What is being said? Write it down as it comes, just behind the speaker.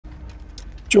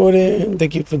Jordan,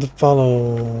 thank you for the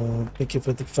follow. Thank you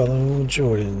for the follow,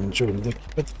 Jordan. Jordan, thank you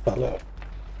for the follow.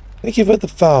 Thank you for the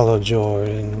follow,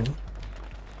 Jordan.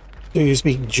 Do you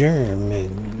speak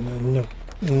German? No,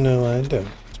 no, I don't.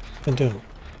 I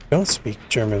don't speak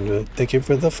German, but thank you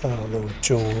for the follow,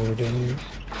 Jordan.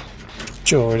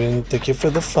 Jordan, thank you for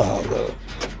the follow.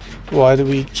 Why do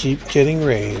we keep getting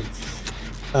raids?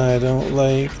 I don't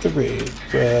like the raid,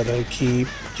 but I keep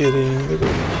getting the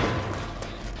raid.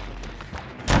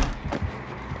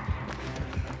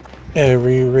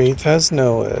 Every wraith has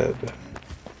no head.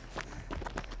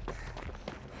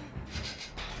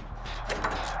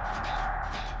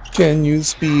 Can you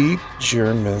speak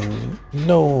German?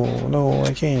 No,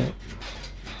 I can't.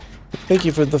 Thank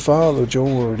you for the follow,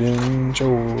 Jordan.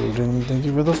 Jordan, thank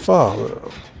you for the follow.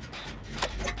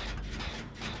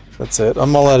 That's it.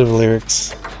 I'm all out of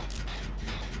lyrics.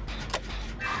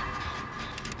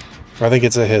 I think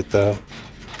it's a hit, though.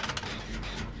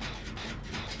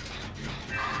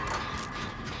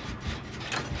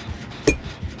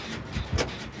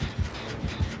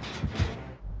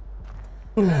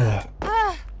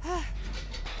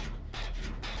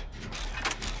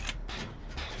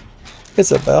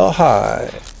 Isabel,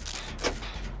 hi.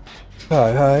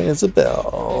 Hi,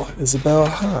 Isabel. Isabel,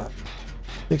 hi.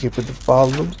 Thank you for the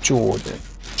follow, Jordan.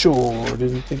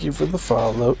 Jordan, thank you for the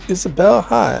follow. Isabel,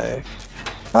 hi.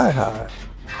 Hi.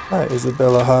 Hi,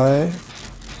 Isabella, hi.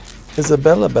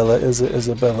 Isabella, Bella, is it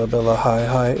Isabella, Bella,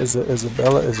 hi. Is it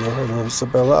Isabella,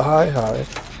 Isabella, hi.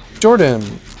 Jordan,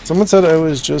 someone said I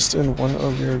was just in one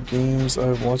of your games.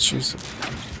 I've watched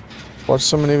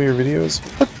so many of your videos.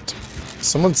 What?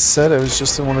 Someone said I was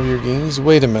just in one of your games?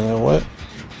 Wait a minute, what?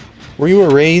 Were you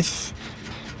a wraith?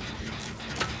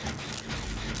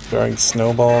 Throwing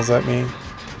snowballs at me?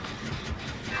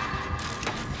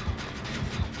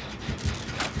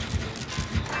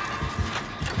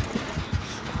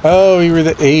 Oh, you were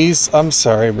the ace? I'm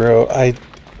sorry, bro. I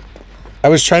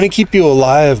was trying to keep you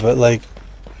alive, but like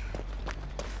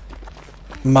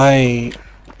my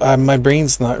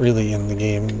brain's not really in the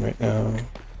game right now.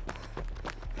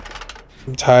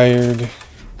 I'm tired,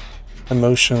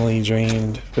 emotionally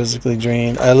drained, physically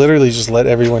drained. I literally just let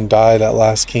everyone die that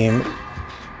last game.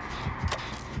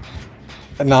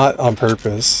 Not on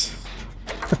purpose.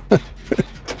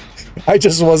 I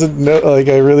just wasn't,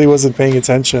 I really wasn't paying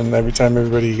attention every time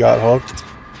everybody got hooked.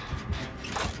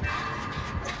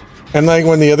 And like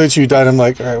when the other two died, I'm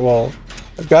like, alright, well,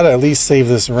 I've got to at least save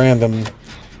this random.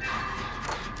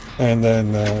 And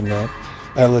then, no,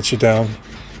 I let you down.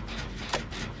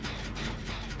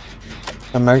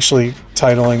 I'm actually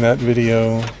titling that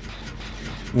video,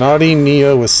 Naughty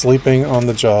Nia was sleeping on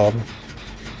the job.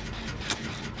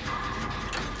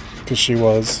 Because she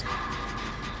was.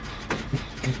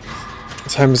 What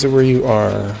time is it where you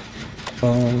are?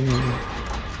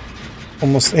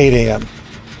 Almost 8 a.m.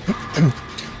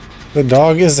 The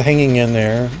dog is hanging in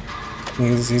there.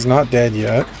 He's not dead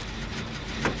yet.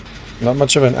 Not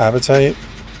much of an appetite.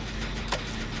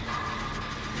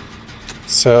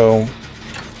 So,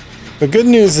 the good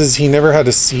news is he never had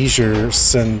a seizure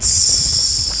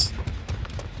since,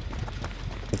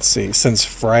 let's see, since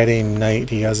Friday night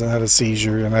he hasn't had a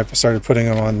seizure, and I started putting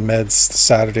him on meds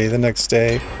Saturday the next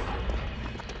day.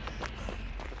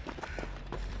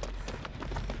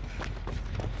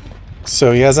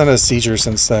 So he hasn't had a seizure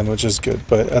since then, which is good,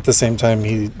 but at the same time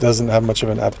he doesn't have much of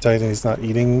an appetite and he's not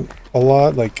eating a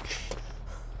lot. Like,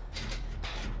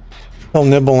 he'll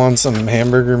nibble on some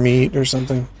hamburger meat or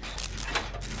something.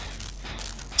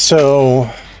 So,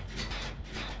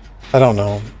 I don't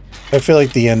know. I feel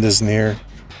like the end is near.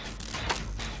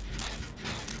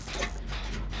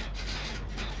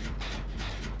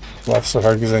 Laughed so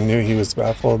hard because I knew he was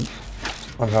baffled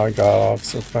on how I got off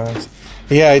so fast.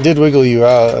 Yeah, I did wiggle you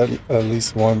out at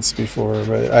least once before,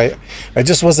 but I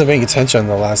just wasn't paying attention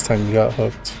the last time you got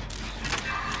hooked.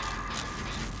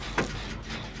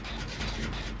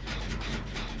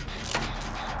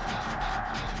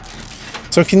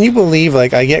 So can you believe,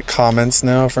 like, I get comments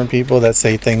now from people that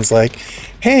say things like,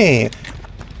 hey,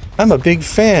 I'm a big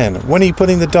fan. When are you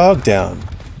putting the dog down?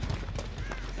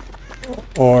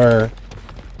 Or,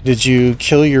 did you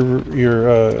kill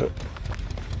your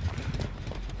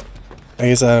I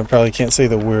guess I probably can't say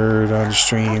the word on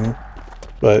stream,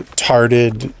 but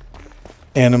tarded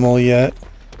animal yet?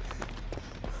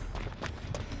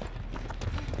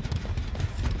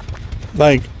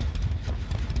 Like,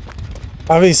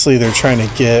 obviously they're trying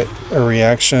to get a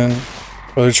reaction,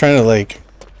 or they're trying to, like,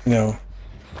 you know,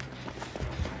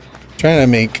 trying to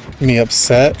make me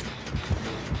upset.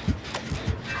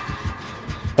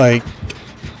 Like,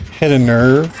 hit a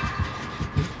nerve.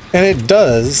 And it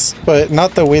does, but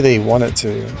not the way they want it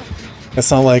to.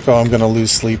 It's not like, oh, I'm gonna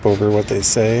lose sleep over what they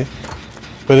say.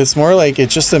 But it's more like, it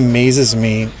just amazes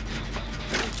me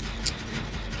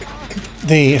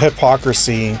the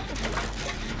hypocrisy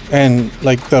and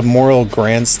like the moral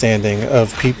grandstanding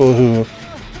of people who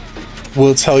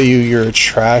will tell you you're a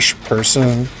trash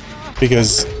person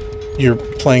because you're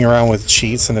playing around with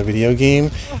cheats in a video game,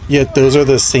 yet those are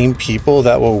the same people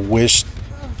that will wish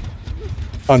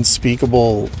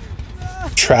unspeakable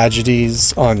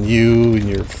tragedies on you and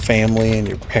your family and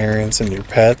your parents and your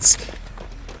pets,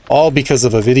 all because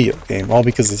of a video game, all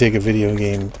because they take a video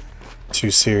game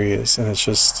too serious. And it's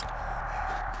just,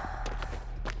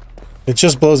 it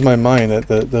just blows my mind that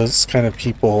those kind of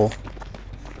people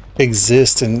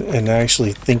exist and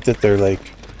actually think that they're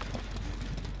like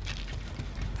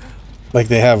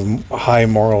they have high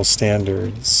moral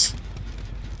standards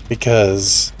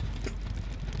because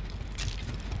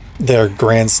they're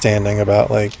grandstanding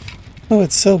about like, oh,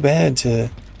 it's so bad to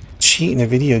cheat in a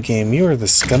video game. You are the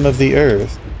scum of the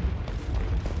earth.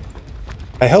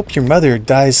 I hope your mother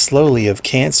dies slowly of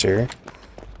cancer.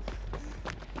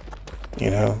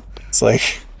 You know, it's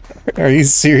like, are you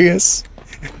serious?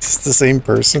 It's the same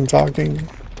person talking.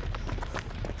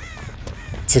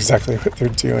 It's exactly what they're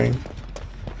doing.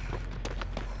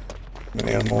 An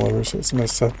animal over, so it's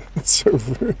messed up. It's so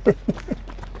rude.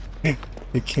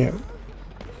 You can't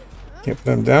put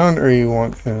him down, or you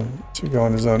want him to go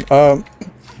on his own.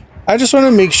 I just want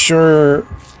to make sure,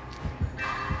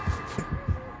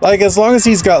 like, as long as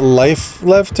he's got life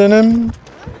left in him,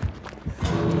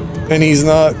 and he's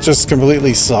not just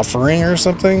completely suffering or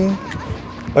something.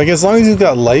 Like, as long as he's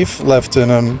got life left in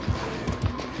him,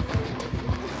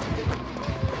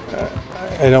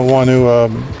 I don't want to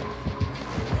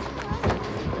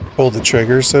pull the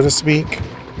trigger, so to speak.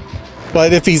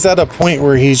 But if he's at a point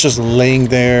where he's just laying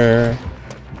there,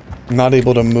 not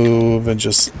able to move, and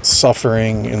just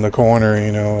suffering in the corner,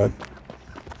 you know,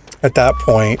 at that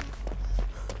point,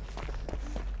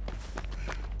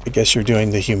 I guess you're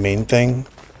doing the humane thing.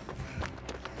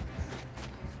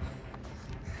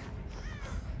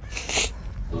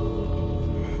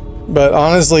 But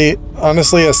honestly,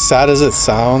 as sad as it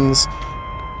sounds,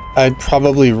 I'd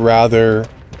probably rather,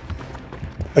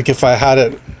 like, if I had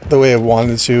it the way I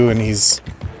wanted to and he's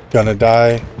gonna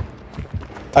die,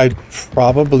 I'd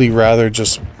probably rather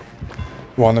just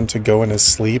want him to go in his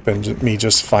sleep and me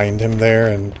just find him there,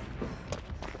 and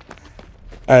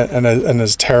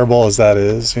as terrible as that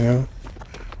is, you know,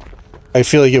 I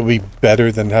feel like it would be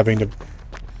better than having to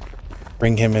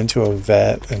bring him into a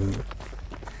vet and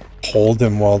hold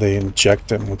him while they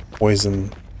inject him with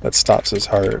poison that stops his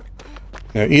heart.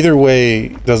 You know, either way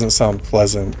doesn't sound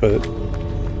pleasant, but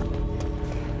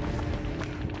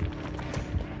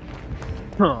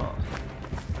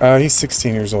he's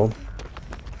 16 years old.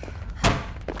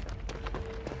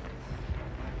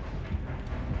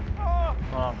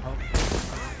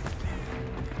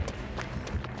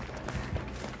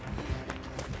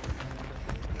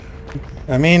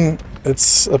 I mean,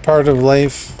 it's a part of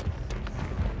life,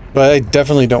 but I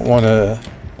definitely don't want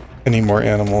any more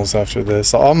animals after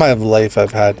this. All my life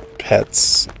I've had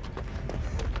pets,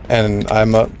 and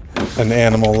I'm an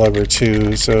animal lover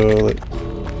too, so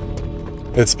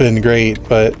it's been great,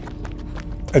 but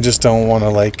I just don't want to,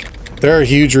 like, they're a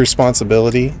huge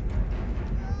responsibility.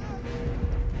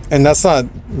 And that's not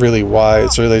really why,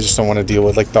 it's really I just don't want to deal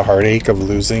with, like, the heartache of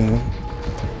losing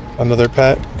another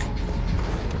pet.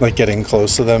 Like, getting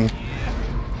close to them.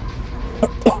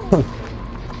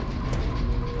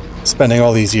 Spending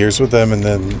all these years with them and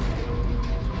then...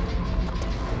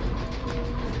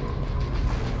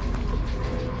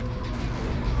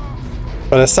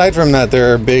 But aside from that,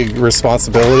 they're a big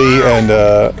responsibility and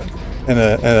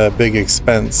a big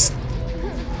expense.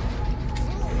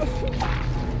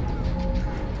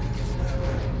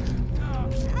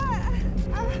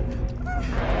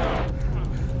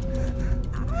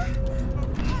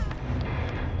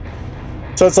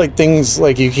 So it's like things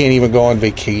like you can't even go on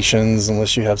vacations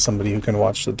unless you have somebody who can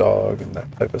watch the dog and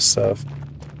that type of stuff.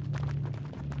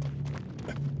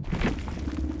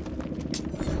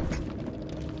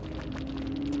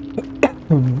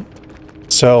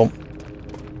 So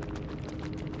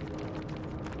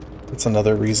it's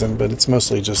another reason, but it's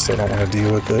mostly just I don't want to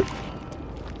deal with it.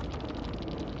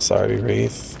 Sorry,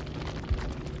 Wraith.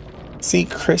 See,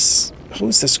 Chris.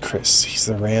 Who's this Chris? He's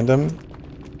the random.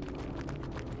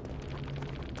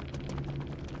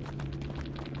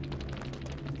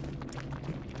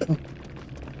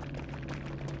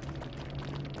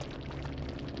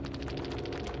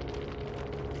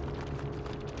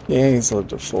 Yeah, he's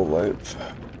lived a full life.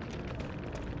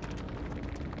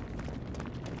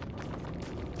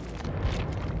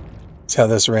 See how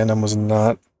this random was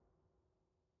not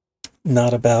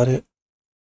about it.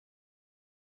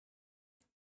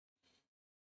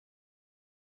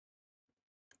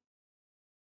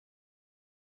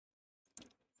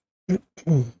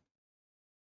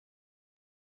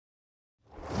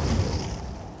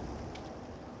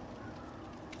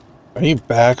 Are you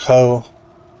back, ho?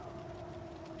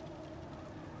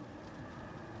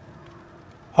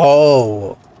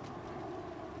 Ho!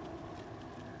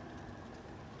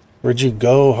 Where'd you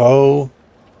go, ho?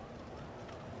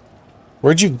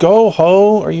 Where'd you go,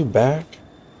 ho? Are you back?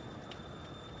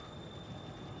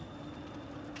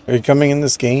 Are you coming in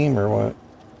this game or what?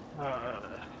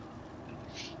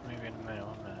 Maybe in a minute,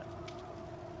 1 minute.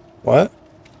 What?